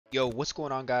Yo, what's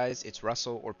going on guys? It's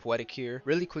Russell or Poetic here.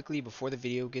 Really quickly before the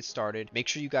video gets started, make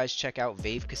sure you guys check out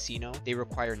Vave Casino. They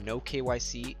require no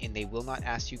KYC and they will not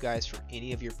ask you guys for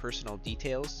any of your personal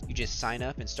details. You just sign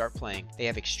up and start playing. They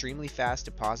have extremely fast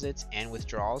deposits and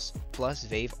withdrawals. Plus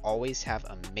Vave always have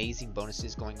amazing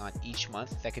bonuses going on each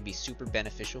month that can be super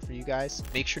beneficial for you guys.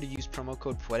 Make sure to use promo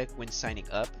code Poetic when signing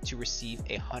up to receive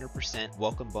a 100%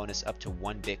 welcome bonus up to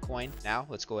 1 Bitcoin. Now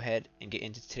let's go ahead and get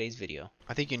into today's video.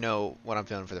 I think you know what I'm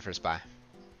feeling for the first buy.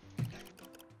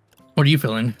 What are you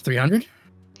feeling? 300?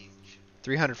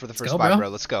 300 for the first buy, bro.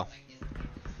 Let's go.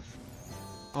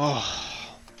 Oh,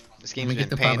 this game's been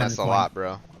paying us a lot,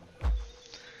 bro.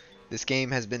 This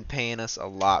game has been paying us a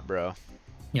lot, bro.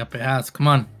 Yep, it has. Come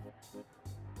on.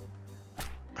 All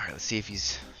right, let's see if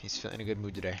he's feeling a good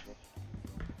mood today.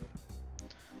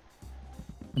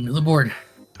 Under the board.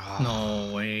 Oh,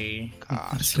 no way.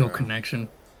 Gosh, there's no connection.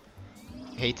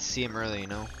 Hate to see him early, you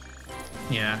know.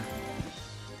 Yeah.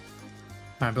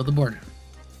 All right, build the board.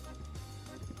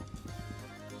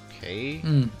 Okay.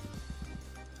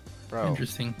 Bro.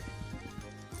 Interesting.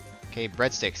 Okay,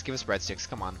 breadsticks. Give us breadsticks.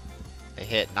 Come on. They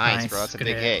hit. Nice, bro. That's a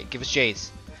big hit. Give us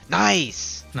J's.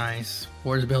 Nice. Nice.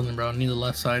 Board's building, bro. Need the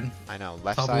left side. I know.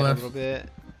 Left side a little bit.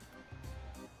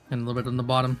 And a little bit on the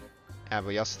bottom. Yeah, but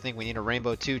we also think we need a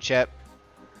rainbow too, Chep.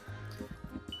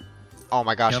 Oh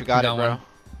my gosh, we got it, bro. One.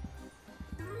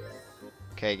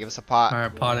 Okay, give us a pot.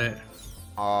 Alright, pot it.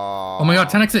 Oh my god,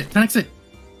 10x it! 10x it!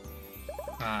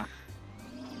 Ah.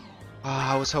 Oh,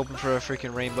 I was hoping for a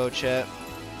freaking rainbow, Chet.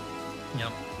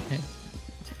 Yep.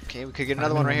 Okay, we could get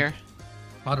another one right here.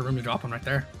 A lot of room to drop one right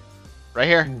there. Right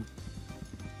here. Ooh.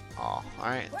 Oh,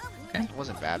 alright. Okay. It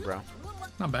wasn't bad, bro.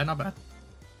 Not bad, not bad.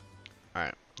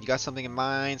 Alright. You got something in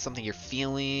mind? Something you're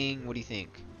feeling? What do you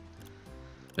think?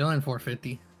 Feeling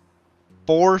 450.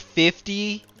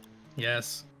 450?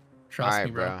 Yes. Trust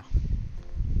me, bro.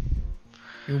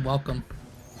 You're welcome.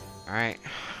 Alright.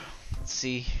 Let's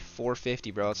see.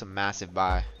 450, bro. It's a massive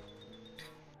buy.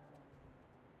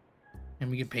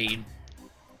 And we get paid.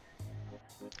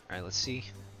 Alright, let's see.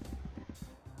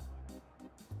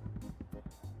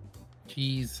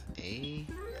 Jeez. Hey.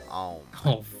 Oh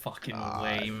fucking God,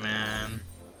 way, man.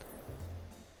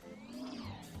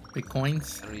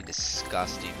 Bitcoins. That'll be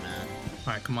disgusting, man.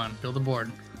 Alright, come on. Build a board.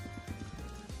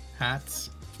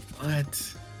 Hats.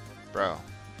 What? Bro.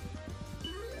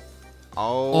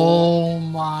 Oh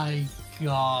my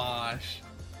gosh.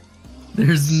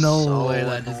 There's no way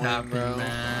that just happened, bro.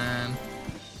 Man.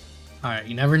 Alright,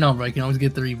 you never know, bro. You can always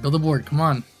get 3. Build a board. Come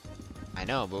on. I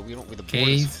know, but we don't. The board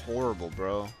is horrible,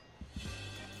 bro.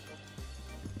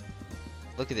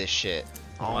 Look at this shit.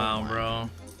 Oh wow, bro.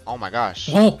 Oh my gosh.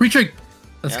 Oh, retrig.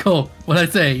 Let's go. What'd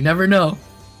I say? You never know.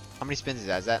 How many spins is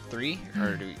that? Is that 3?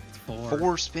 Or do we... 4.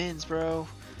 4 spins, bro.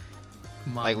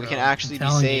 Come on, like, bro. we can actually be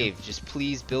saved. Just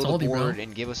please build a board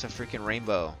and give us a freaking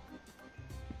rainbow.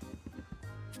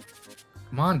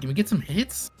 Come on, can we get some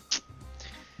hits?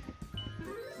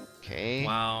 Okay.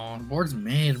 Wow, the board's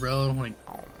mid, bro. Like,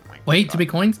 oh my wait, God. 2 big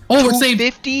coins. Oh, we're saved.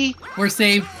 50? We're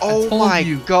saved. Oh my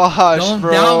gosh, Don't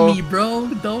bro. doubt me,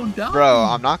 bro. Don't doubt me. Bro,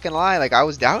 I'm not gonna lie. Like, I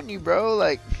was doubting you, bro.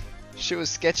 Like, shit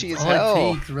was sketchy as hell.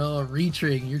 All it takes, bro, a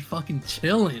retrig. You're fucking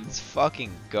chilling. Let's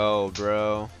fucking go,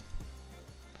 bro.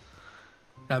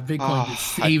 That Bitcoin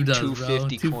just saved us, bro.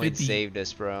 250 coins saved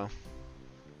us, bro.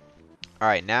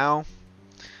 Alright, now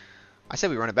I said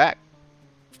we run it back.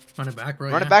 Run it back,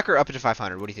 bro. Run it back or up to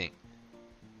 500? What do you think?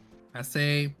 I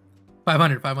say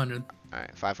 500, 500.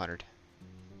 Alright, 500.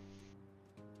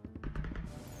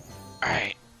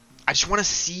 Alright. I just want to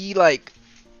see, like,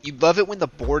 you love it when the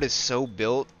board is so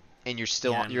built and you're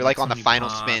still you're like on the final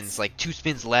spins, like 2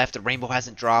 spins left, the rainbow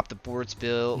hasn't dropped, the board's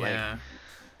built. Yeah. Like,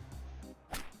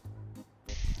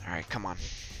 alright, come on.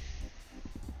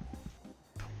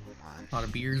 Come on. A lot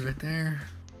of beers right there.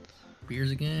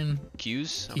 Beers again.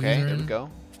 Q's. Okay, there we go.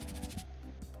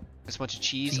 This much of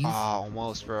cheese. Oh,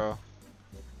 almost, bro.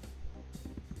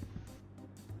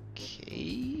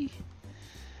 Okay.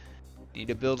 Need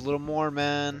to build a little more,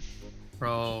 man.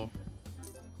 Bro.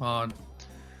 Drop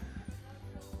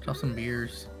some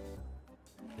beers.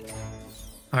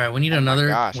 Alright, we need another.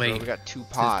 Gosh, wait, bro, we got 2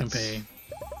 pots. This can pay.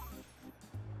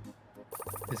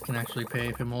 This can actually pay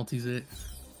if it multis it.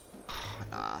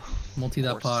 Nah. Multi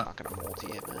that pot. Not gonna multi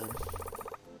it, man.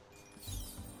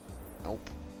 Nope.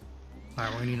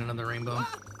 Alright, we're gonna need another rainbow.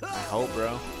 I hope,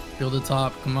 bro. Build the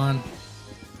top, come on.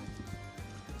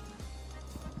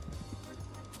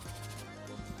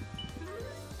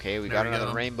 Okay, we got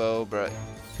another rainbow, but...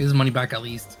 Get his money back at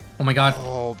least. Oh my god.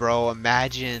 Oh, bro,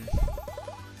 imagine.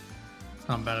 It's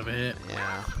not bad of a hit.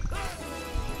 Yeah.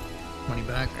 Money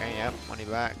back. Okay, yep, money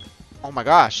back. Oh my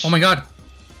gosh. Oh my god.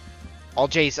 All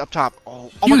J's up top.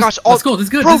 Oh my Hughes, gosh. All... let's go. This is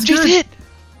good. Bro, this is just good. hit.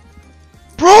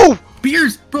 Bro.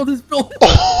 Beers, bro. This bro.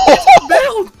 Oh,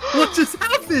 Bailed. What just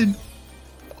happened?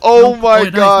 oh No, my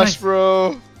nice, gosh, nice.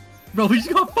 Bro. Bro, we just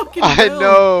got fucking I bailed.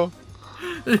 know.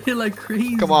 It hit like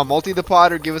crazy. Come on, multi the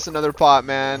pot or give us another pot,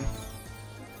 man.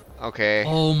 Okay.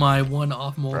 Oh my, one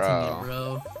off multi, Bro.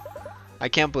 bro. I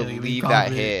can't Yeah, we believe got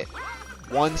that it. hit.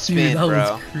 One Dude, spin, that bro.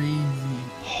 was crazy.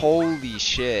 Holy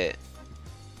shit.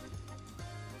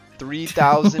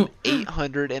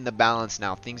 3,800 in the balance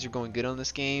now. Things are going good on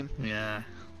this game. Yeah.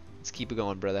 Let's keep it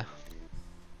going, brother.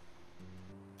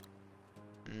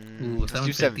 Ooh, Let's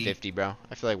do 750. 750, bro.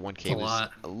 I feel like 1K That's a was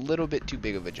lot. a little bit too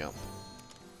big of a jump.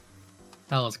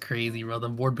 That was crazy, bro. The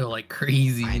board built like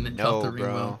crazy. I and then dropped know, the bro.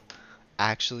 rainbow.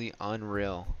 Actually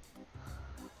unreal.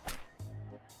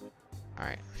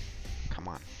 Alright. Come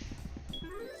on.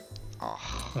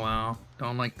 Oh, Wow.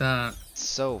 Don't like that.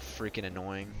 so freaking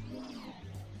annoying.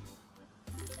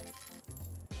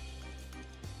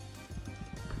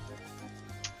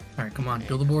 Alright, come on. Okay,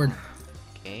 Build the board.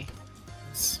 Okay.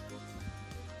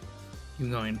 Keep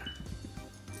going.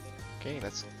 Okay,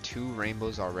 that's 2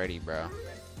 rainbows already, bro.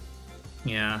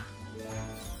 Yeah.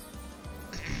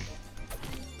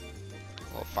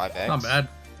 Well, 5x. Not bad.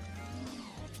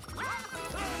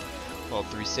 Well,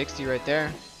 360 right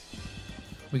there.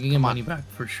 We can get Come on. money back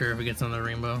for sure if it gets another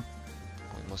rainbow.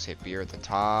 Almost hit beer at the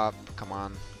top. Come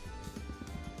on.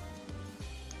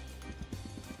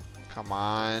 Come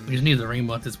on. We just need the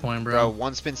rainbow at this point, Bro, bro.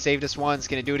 one spin saved us once.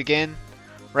 Gonna do it again.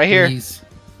 Right here. Please.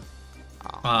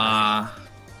 Oh, Ah.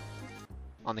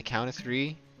 on the count of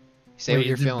 3. Say Wait, what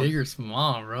you're is it feeling. big or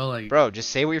small, bro? Like, Bro, just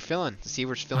say what you're feeling. See if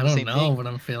we're I feeling the don't same know thing. what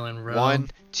I'm feeling, bro. 1,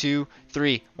 2,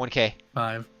 3. 1K.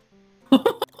 5.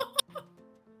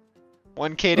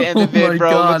 1K to end the Oh vid, my bro.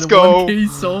 God, Let's go. 1K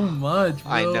so much,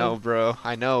 bro. I know, bro.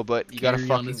 I know, but you gotta Carry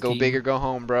on fucking this go team. big or go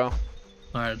home, bro.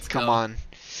 Alright, let's Come go. on.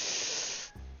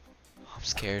 I'm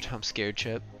scared. I'm scared,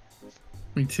 Chip.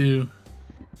 Me too.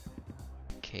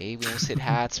 Okay, we almost hit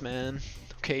hats, man.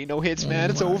 Okay, no hits, man.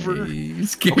 Oh It's my, over.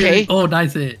 Scary. Okay. Oh,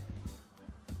 nice hit.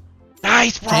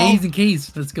 Nice, bro. Case in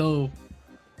case. Let's go.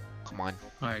 Come on.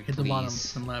 Alright, hit the bottom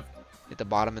Please. and left. Hit the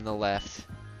bottom and the left.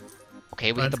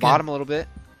 Okay, we hit That's the good. bottom a little bit.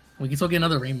 We can still get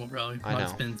another rainbow, bro. I know.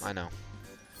 Spins. I know.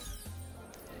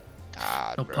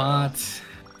 God, No bro. pots.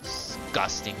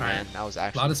 Disgusting, Alright. man. That was A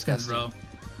actually lot of spins, disgusting.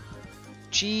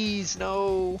 bro. Jeez,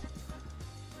 no.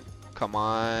 Come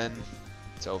on.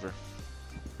 It's over.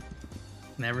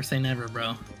 Never say never,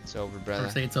 bro. It's over, Never brother.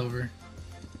 say it's over.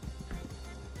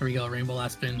 Here we go, rainbow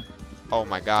last spin. Oh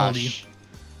my Told you. gosh.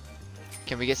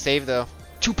 Can we get saved though?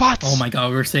 2 pots. Oh my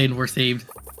god, we're saved. We're saved.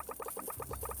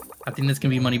 I think this can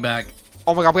be money back.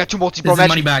 Oh my god, we got 2 multis, This bro. is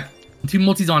money back. 2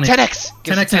 multis on it. 10x.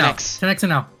 Give us 10x now. 10x. 10x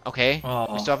now. Okay.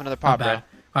 Oh, We still have another not pot, bro. bad.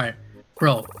 Alright.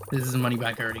 Bro, this is money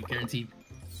back already, guaranteed.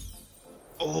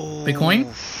 Oh.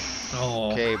 Bitcoin?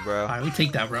 Oh. Okay, bro. Alright, we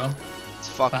take that, bro. Let's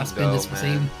fucking Last spin, go, this was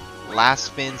man. Last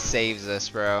spin saves us,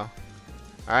 bro.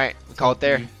 Alright, we call it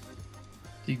there.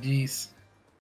 GG's.